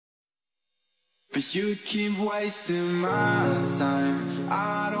But you keep wasting my time.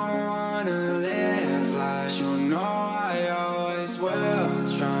 I don't wanna live life. You know I always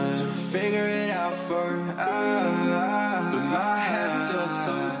will try to figure it out for us. But my head's still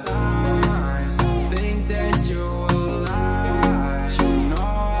sometimes think that you're alive. You know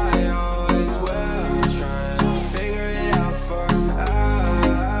I always will try to figure it out for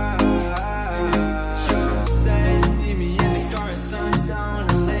us. You say meet me in the car at sundown,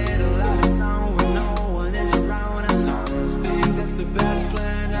 a little out of town when no one is around. I don't think that's the best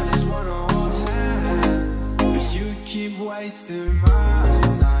plan. I just wanna hold hands, but you keep wasting my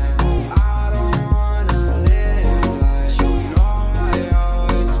time. I don't wanna live like you know I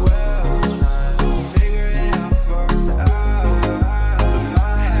always will try to figure it out for us. But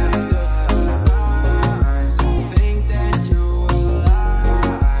my head still sometimes think that you're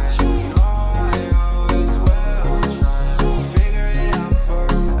alive. You know I always will try to figure it out for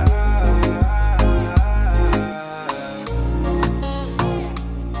us.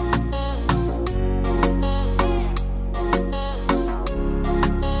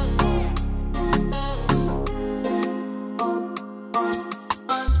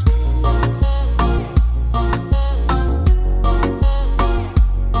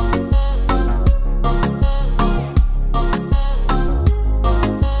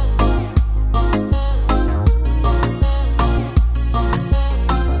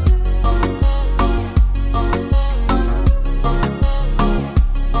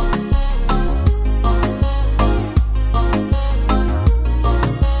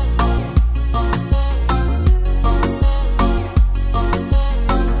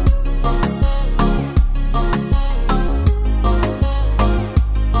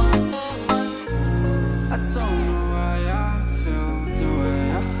 I don't know why I feel the way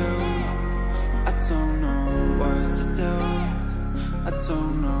I feel. I don't know what to do. I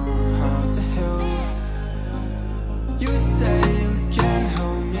don't know how to heal. You say you can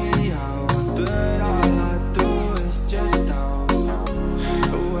help me out, but all I do is just doubt.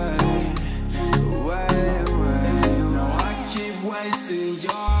 Away, away, away. No, I keep wasting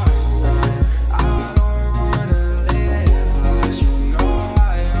your time.